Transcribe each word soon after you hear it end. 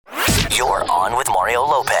You're on with Mario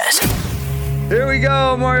Lopez. Here we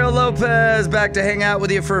go, Mario Lopez, back to hang out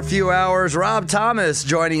with you for a few hours. Rob Thomas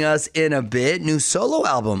joining us in a bit. New solo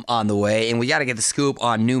album on the way, and we got to get the scoop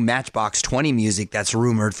on new Matchbox 20 music that's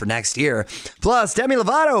rumored for next year. Plus, Demi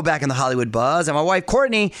Lovato back in the Hollywood buzz, and my wife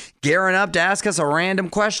Courtney gearing up to ask us a random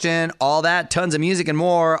question. All that, tons of music and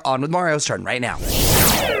more on with Mario starting right now.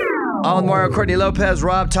 On with Mario, Courtney Lopez,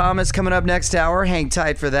 Rob Thomas coming up next hour. Hang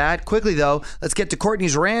tight for that. Quickly, though, let's get to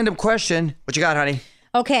Courtney's random question. What you got, honey?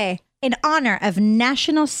 Okay. In honor of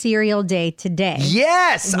National Cereal Day today.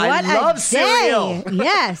 Yes, I love cereal.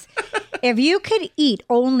 Yes. If you could eat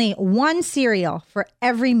only one cereal for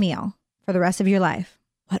every meal for the rest of your life,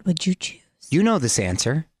 what would you choose? You know this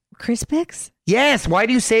answer. Crispix? Yes. Why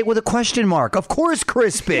do you say it with a question mark? Of course,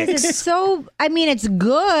 Crispix. It's so, it's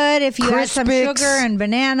good if you add some sugar and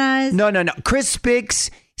bananas. No. Crispix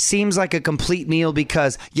seems like a complete meal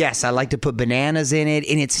because, yes, I like to put bananas in it,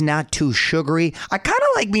 and it's not too sugary. I kind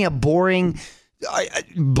of like me a boring,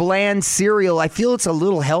 bland cereal. I feel it's a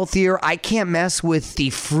little healthier. I can't mess with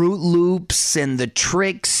the Fruit Loops and the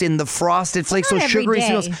Trix and the Frosted Flakes, those sugary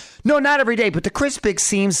cereals. No, not every day, but the Crispix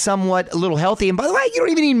seems somewhat a little healthy. And by the way, you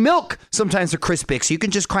don't even need milk sometimes for Crispix. You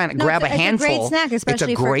can just kind of grab a handful. It's a great snack,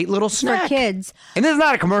 especially it's a great little snack for kids. And this is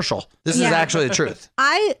not a commercial. This is actually the truth.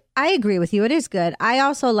 I agree with you. It is good. I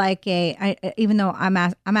also like even though I'm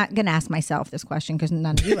not going to ask myself this question because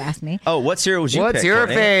none of you asked me. Oh, what cereal would you pick? What's your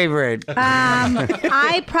favorite?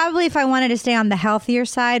 I probably, if I wanted to stay on the healthier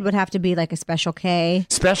side, would have to be like a Special K.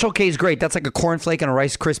 Special K is great. That's like a cornflake and a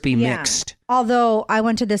Rice Krispie mixed. Although I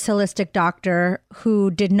went to this holistic doctor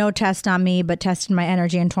who did no test on me, but tested my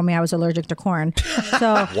energy and told me I was allergic to corn.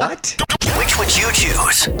 So What? Which would you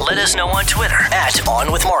choose? Let us know on Twitter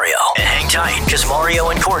 @OnWithMario. And hang tight, because Mario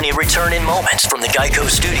and Courtney return in moments from the Geico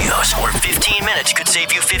Studios, where 15 minutes could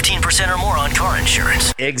save you 15% or more on car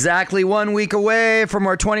insurance. Exactly 1 week away from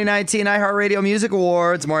our 2019 iHeartRadio Music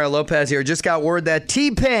Awards. Mario Lopez here. Just got word that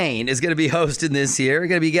T-Pain is going to be hosting this year. We're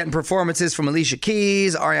going to be getting performances from Alicia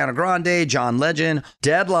Keys, Ariana Grande, John Legend.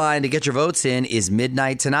 Deadline to get your votes in is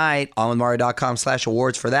midnight tonight.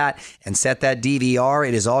 OnWithMario.com/awards for that. And set that DVR.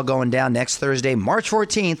 It is all going down next Thursday, March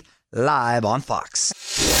 14th, live on Fox.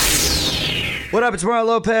 What up? It's Mario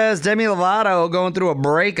Lopez. Demi Lovato going through a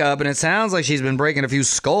breakup, and it sounds like she's been breaking a few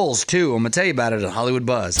skulls, too. I'm going to tell you about it on Hollywood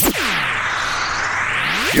Buzz.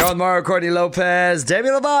 You're on Mario, Courtney Lopez. Demi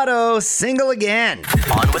Lovato, single again.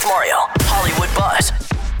 On with Mario, Hollywood Buzz.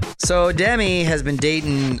 So Demi has been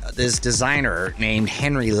dating this designer named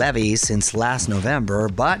Henry Levy since last November,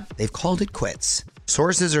 but they've called it quits.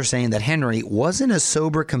 Sources are saying that Henry wasn't a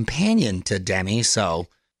sober companion to Demi, so...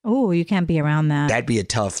 Oh, you can't be around that. That'd be a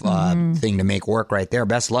tough thing to make work right there.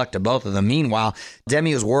 Best luck to both of them. Meanwhile,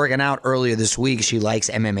 Demi was working out earlier this week. She likes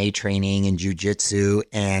MMA training and jiu-jitsu,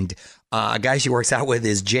 and a guy she works out with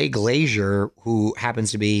is Jay Glazer, who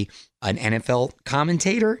happens to be an NFL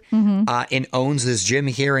commentator and owns this gym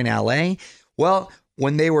here in LA. Well,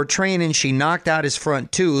 when they were training, she knocked out his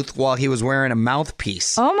front tooth while he was wearing a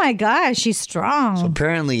mouthpiece. Oh my gosh, she's strong. So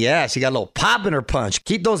apparently, she got a little pop in her punch.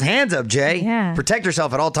 Keep those hands up, Jay. Yeah. Protect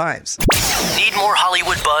yourself at all times. Need more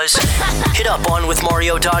Hollywood buzz? Hit up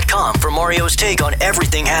OnWithMario.com for Mario's take on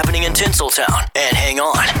everything happening in Tinseltown. And hang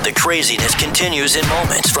on, the craziness continues in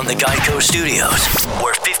moments from the Geico Studios,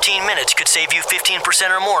 where 15 minutes could save you 15%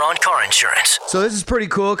 or more on car insurance. So this is pretty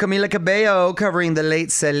cool. Camila Cabello covering the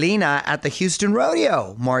late Selena at the Houston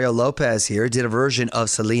Rodeo. Mario Lopez here did a version of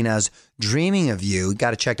Selena's Dreaming of You.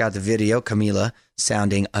 Got to check out the video. Camila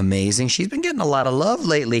sounding amazing. She's been getting a lot of love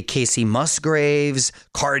lately. Casey Musgraves,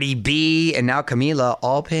 Cardi B, and now Camila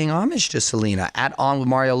all paying homage to Selena. On with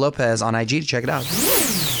Mario Lopez on IG to check it out.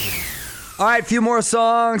 All right, a few more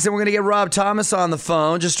songs, and we're going to get Rob Thomas on the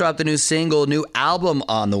phone. Just dropped a new single, new album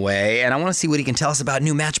on the way, and I want to see what he can tell us about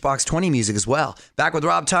new Matchbox 20 music as well. Back with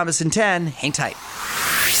Rob Thomas in 10. Hang tight.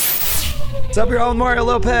 What's up, your own Mario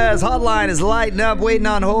Lopez? Hotline is lighting up, waiting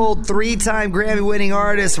on hold. 3-time Grammy-winning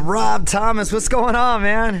artist Rob Thomas. What's going on,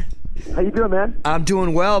 man? How you doing, man? I'm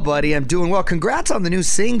doing well, buddy. I'm doing well. Congrats on the new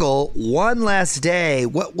single, One Less Day.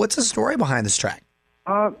 What's the story behind this track?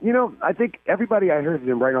 I think everybody I heard has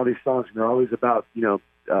been writing all these songs, and they're always about,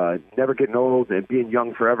 never getting old and being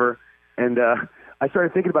young forever. And I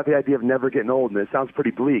started thinking about the idea of never getting old, and it sounds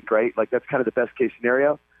pretty bleak, right? Like, that's kind of the best-case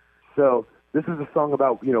scenario. So this is a song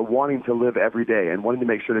about, wanting to live every day and wanting to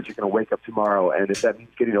make sure that you're going to wake up tomorrow. And if that means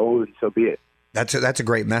getting old, then so be it. That's a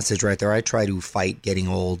great message right there. I try to fight getting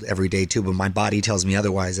old every day too, but my body tells me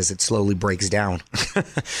otherwise as it slowly breaks down.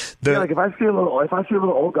 Like if I see a little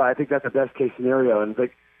old guy, I think that's the best case scenario. And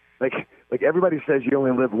it's like everybody says you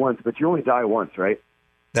only live once, but you only die once, right?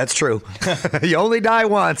 That's true. You only die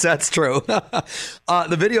once. That's true.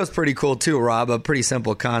 The video is pretty cool too, Rob. A pretty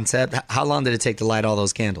simple concept. How long did it take to light all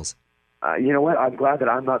those candles? You know what? I'm glad that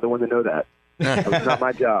I'm not the one to know that. It was not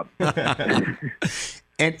my job.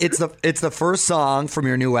 And it's the first song from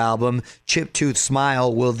your new album, Chip Tooth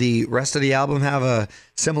Smile. Will the rest of the album have a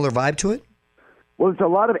similar vibe to it? Well, it's a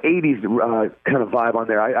lot of 80s kind of vibe on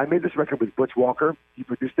there. I made this record with Butch Walker. He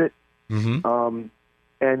produced it. Mm-hmm.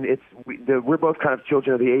 And we're both kind of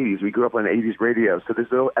children of the 80s. We grew up on 80s radio. So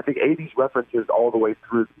there's, I think, 80s references all the way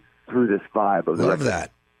through this vibe of the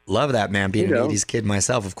record. Love that, man. Being an 80s kid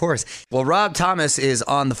myself, of course. Well, Rob Thomas is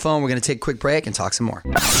on the phone. We're going to take a quick break and talk some more.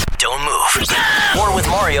 Don't move. More with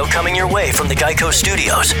Mario coming your way from the Geico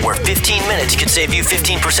Studios, where 15 minutes could save you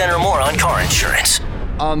 15% or more on car insurance.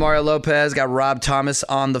 I'm Mario Lopez. Got Rob Thomas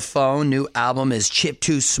on the phone. New album is Chip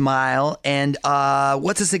Tooth Smile. And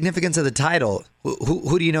what's the significance of the title?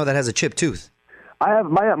 Who do you know that has a chipped tooth? I have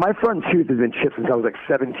my front tooth has been chipped since I was like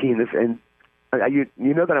 17.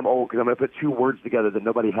 You know that I'm old because I'm going to put two words together that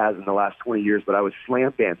nobody has in the last 20 years, but I was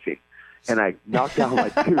slam dancing, and I knocked down my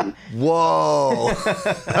tooth. Whoa.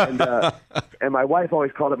 And my wife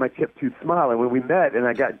always called it my Chip Tooth Smile, and when we met and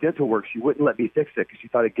I got dental work, she wouldn't let me fix it because she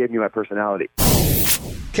thought it gave me my personality.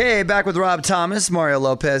 Okay, back with Rob Thomas, Mario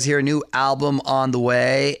Lopez here, new album on the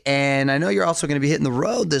way, and I know you're also going to be hitting the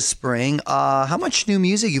road this spring. How much new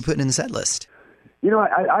music you putting in the set list? You know,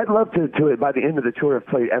 I'd love to by the end of the tour have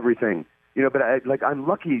played everything. You know, but I'm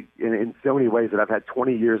lucky in so many ways that I've had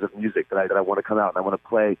 20 years of music that I want to come out and I want to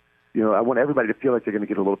play. You know, I want everybody to feel like they're going to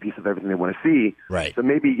get a little piece of everything they want to see. Right. So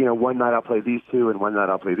maybe, you know, one night I'll play these two and one night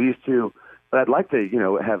I'll play these two. But I'd like to, you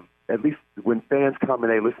know, have at least when fans come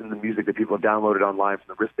and they listen to the music that people have downloaded online from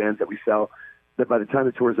the wristbands that we sell, that by the time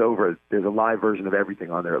the tour's over, there's a live version of everything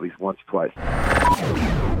on there at least once or twice.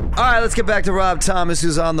 All right, let's get back to Rob Thomas,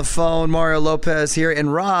 who's on the phone. Mario Lopez here.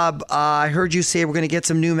 And Rob, I heard you say we're going to get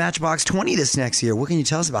some new Matchbox 20 this next year. What can you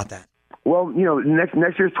tell us about that? Well, you know, next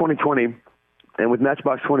year's 2020, and with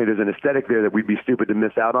Matchbox 20, there's an aesthetic there that we'd be stupid to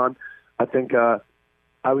miss out on. I think I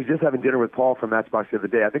was just having dinner with Paul from Matchbox the other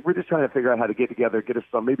day. I think we're just trying to figure out how to get together, get a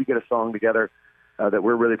song together that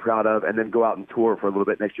we're really proud of, and then go out and tour for a little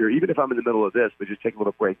bit next year, even if I'm in the middle of this, but just take a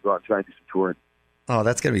little break, go out and try and do some touring. Oh,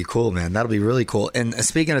 that's going to be cool, man. That'll be really cool. And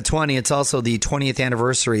speaking of 20, it's also the 20th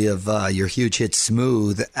anniversary of your huge hit,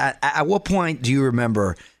 Smooth. At what point do you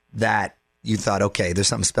remember that you thought, okay, there's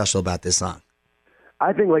something special about this song?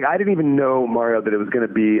 I think, I didn't even know, Mario, that it was going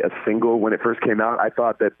to be a single when it first came out. I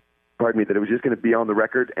thought that, that it was just going to be on the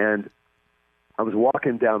record. And I was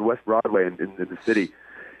walking down West Broadway in the city,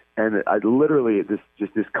 and I literally, this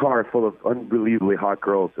car full of unbelievably hot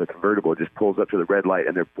girls, a convertible, just pulls up to the red light,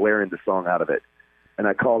 and they're blaring the song out of it. And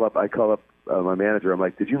I call up my manager. I'm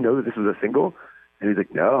like, did you know that this was a single? And he's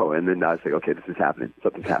like, no. And then I was like, okay, this is happening.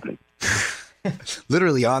 Something's happening.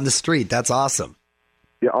 Literally on the street. That's awesome.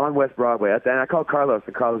 Yeah, on West Broadway. And I called Carlos,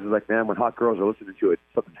 and Carlos was like, man, when hot girls are listening to it,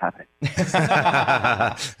 something's happening.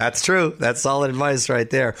 That's true. That's solid advice right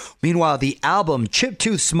there. Meanwhile, the album Chip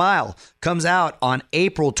Tooth Smile comes out on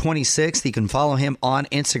April 26th. You can follow him on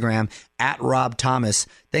Instagram at Rob Thomas.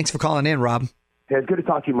 Thanks for calling in, Rob. Hey, it's good to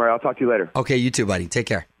talk to you, Mario. I'll talk to you later. Okay, you too, buddy. Take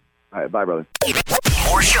care. All right, bye, brother.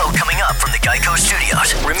 More show coming up from the Geico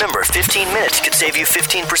Studios. Remember, 15 minutes could save you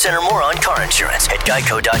 15% or more on car insurance at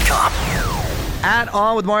geico.com. At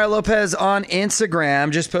On with Mario Lopez on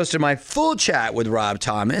Instagram. Just posted my full chat with Rob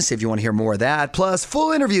Thomas if you want to hear more of that. Plus,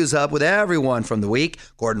 full interviews up with everyone from the week.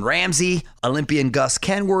 Gordon Ramsay, Olympian Gus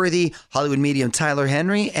Kenworthy, Hollywood medium Tyler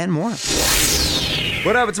Henry, and more.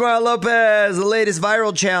 What up, it's Mario Lopez. The latest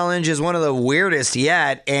viral challenge is one of the weirdest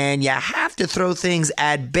yet, and you have to throw things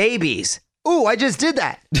at babies. Ooh, I just did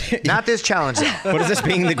that. Not this challenge, though. What is this,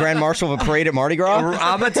 being the Grand Marshal of a parade at Mardi Gras?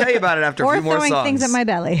 I'm going to tell you about it after a few more songs. Or throwing things at my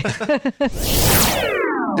belly.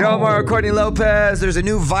 Yo, Mario Courtney Lopez. There's a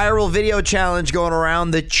new viral video challenge going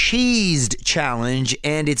around, the Cheesed Challenge,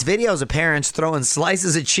 and it's videos of parents throwing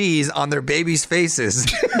slices of cheese on their babies'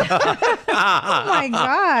 faces. Oh my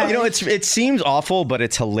God. You know, it seems awful, but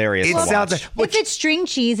it's hilarious to watch. If it's string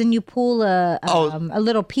cheese and you pull a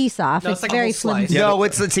little piece off, it's like very slim. No,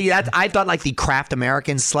 I thought like the Kraft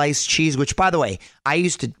American sliced cheese, which, by the way, I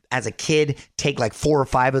used to, as a kid, take like 4 or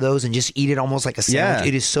 5 of those and just eat it almost like a sandwich. Yeah.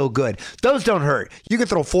 It is so good. Those don't hurt. You can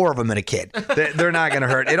throw 4 of them at a kid. They're not going to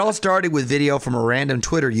hurt. It all started with video from a random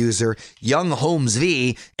Twitter user, Young Holmes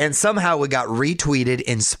V, and somehow it got retweeted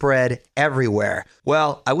and spread everywhere.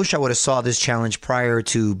 Well, I wish I would have saw this challenge prior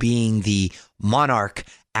to being the monarch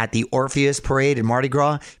at the Orpheus Parade in Mardi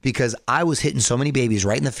Gras because I was hitting so many babies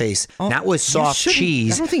right in the face. Not with soft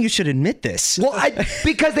cheese. I don't think you should admit this. Well,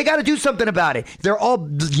 because they got to do something about it. They're all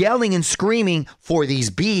yelling and screaming for these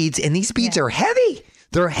beads, and these beads are heavy.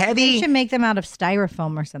 They're heavy. You should make them out of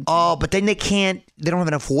styrofoam or something. Oh, but then they don't have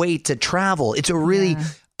enough weight to travel. It's a really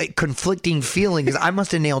conflicting feeling because I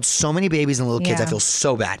must have nailed so many babies and little kids. Yeah. I feel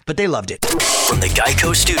so bad, but they loved it. From the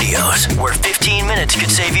Geico Studios, where 15 minutes could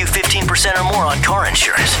save you 15% or more on car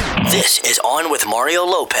insurance. This is On with Mario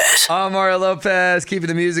Lopez. I'm Mario Lopez, keeping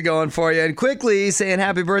the music going for you. And quickly saying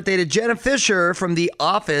happy birthday to Jenna Fisher from The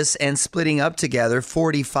Office and Splitting Up Together,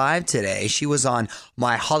 45 today. She was on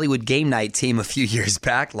my Hollywood Game Night team a few years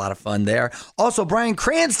back. A lot of fun there. Also, Bryan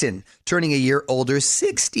Cranston, turning a year older,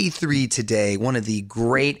 63 today. One of the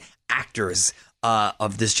great actors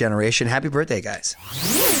of this generation. Happy birthday, guys.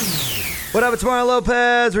 What up, it's Mario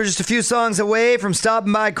Lopez. We're just a few songs away from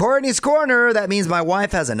stopping by Courtney's Corner. That means my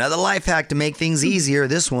wife has another life hack to make things easier.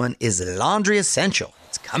 This one is Laundry Essential.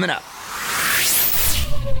 It's coming up.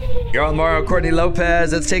 You're on Mario, Courtney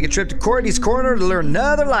Lopez. Let's take a trip to Courtney's Corner to learn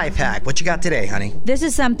another life hack. What you got today, honey? This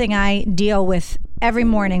is something I deal with every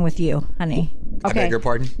morning with you, honey. I beg your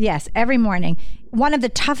pardon? Yes, every morning. One of the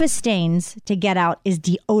toughest stains to get out is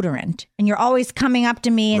deodorant. And you're always coming up to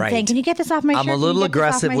me and saying, can you get this off my shirt? I'm a little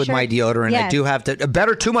aggressive with my deodorant. Yes. I do have to.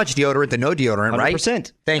 Better too much deodorant than no deodorant, 100%. Right?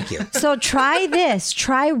 100%. Thank you. So try this.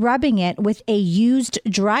 Try rubbing it with a used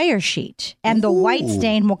dryer sheet, and the white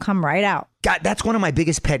stain will come right out. God, that's one of my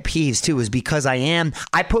biggest pet peeves, too, is because I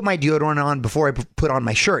put my deodorant on before I put on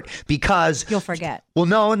my shirt because... You'll forget. Well,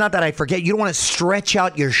 no, not that I forget. You don't want to stretch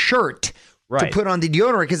out your shirt to put on the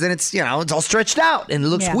deodorant because then it's, it's all stretched out and it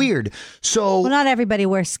looks weird. So... Well, not everybody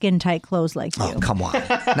wears skin-tight clothes like you. Oh, come on.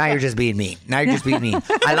 Now you're just being mean. I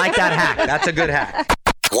like that hack. That's a good hack.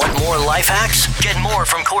 Want more life hacks? Get more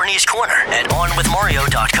from Courtney's Corner at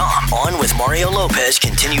OnWithMario.com. On with Mario Lopez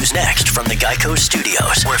continues next from the Geico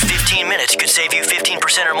Studios, where 15 minutes could save you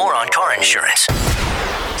 15% or more on car insurance.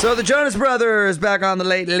 So the Jonas Brothers back on the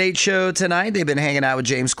Late Late Show tonight. They've been hanging out with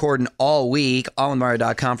James Corden all week.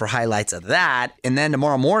 OnWithMario.com for highlights of that. And then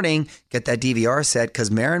tomorrow morning, get that DVR set because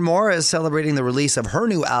Maren Mora is celebrating the release of her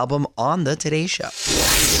new album on the Today Show.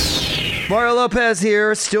 Mario Lopez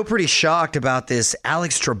here, still pretty shocked about this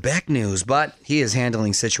Alex Trebek news, but he is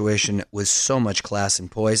handling the situation with so much class and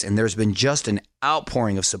poise, and there's been just an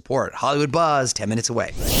outpouring of support. Hollywood Buzz, 10 minutes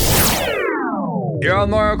away. You're on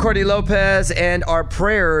Mario, Courtney Lopez, and our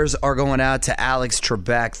prayers are going out to Alex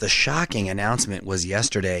Trebek. The shocking announcement was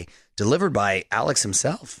yesterday, delivered by Alex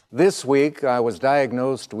himself. This week, I was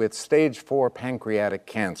diagnosed with stage 4 pancreatic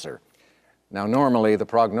cancer. Now, normally, the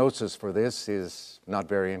prognosis for this is not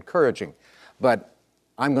very encouraging, but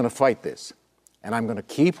I'm going to fight this, and I'm going to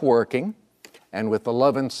keep working, and with the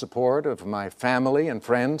love and support of my family and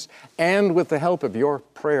friends, and with the help of your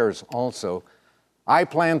prayers also, I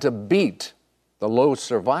plan to beat the low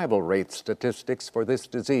survival rate statistics for this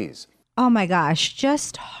disease. Oh my gosh,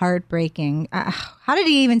 just heartbreaking. How did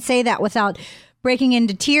he even say that without breaking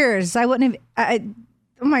into tears? I wouldn't have,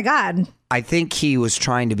 oh my God. I think he was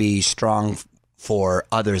trying to be strong for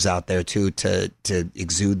others out there too, to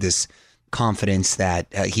exude this confidence that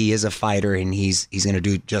he is a fighter and he's going to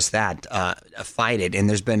do just that, fight it. And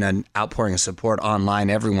there's been an outpouring of support online,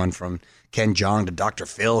 everyone from Ken Jeong to Dr.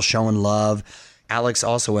 Phil showing love. Alex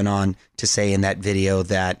also went on to say in that video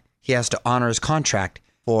that he has to honor his contract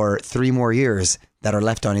for 3 more years that are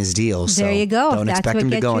left on his deal. So there you go. Don't expect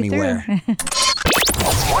him to go anywhere.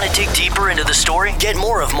 Want to dig deeper into the story? Get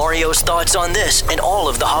more of Mario's thoughts on this and all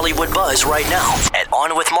of the Hollywood buzz right now at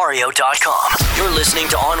OnWithMario.com. You're listening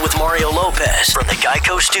to On with Mario Lopez from the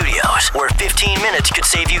Geico Studios, where 15 minutes could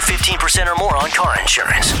save you 15% or more on car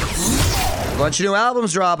insurance. A bunch of new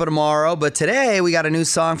albums dropping tomorrow, but today we got a new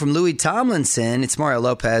song from Louis Tomlinson. It's Mario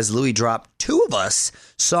Lopez. Louis dropped Two of Us,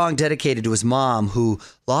 song dedicated to his mom who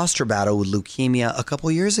lost her battle with leukemia a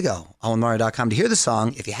couple years ago. OnWithMario.com to hear the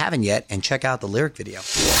song if you haven't yet and check out the lyric video.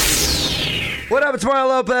 What up, it's Mario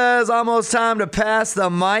Lopez. Almost time to pass the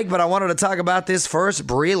mic, but I wanted to talk about this first.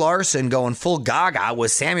 Brie Larson going full gaga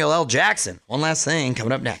with Samuel L. Jackson. One last thing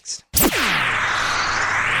coming up next.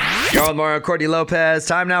 You're on Mario, Courtney Lopez.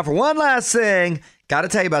 Time now for one last thing. Got to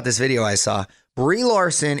tell you about this video I saw. Brie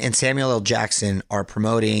Larson and Samuel L. Jackson are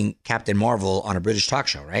promoting Captain Marvel on a British talk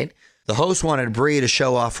show, right? The host wanted Brie to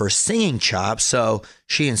show off her singing chops, so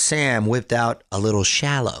she and Sam whipped out a little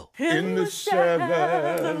Shallow. In the shallow.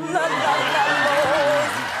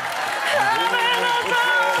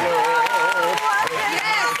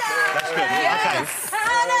 That's good. Okay.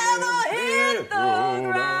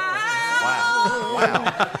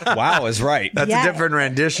 Wow is right. That's a different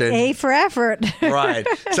rendition. A for effort. Right.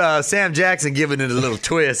 So Sam Jackson giving it a little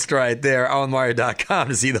twist right there on Mario.com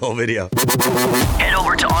to see the whole video. Head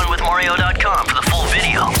over to OnWithMario.com for the full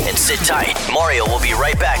video. And sit tight. Mario will be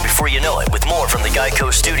right back before you know it with more from the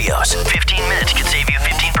Geico Studios. 15 minutes can save you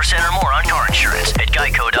 15% or more on car insurance at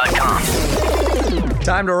Geico.com.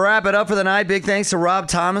 Time to wrap it up for the night. Big thanks to Rob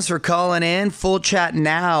Thomas for calling in. Full chat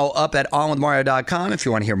now up at OnWithMario.com if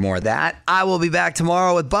you want to hear more of that. I will be back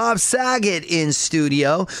tomorrow with Bob Saget in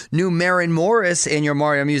studio, new Maren Morris in your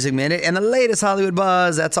Mario Music Minute, and the latest Hollywood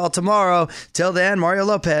buzz. That's all tomorrow. Till then, Mario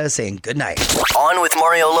Lopez saying good night. On with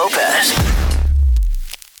Mario Lopez.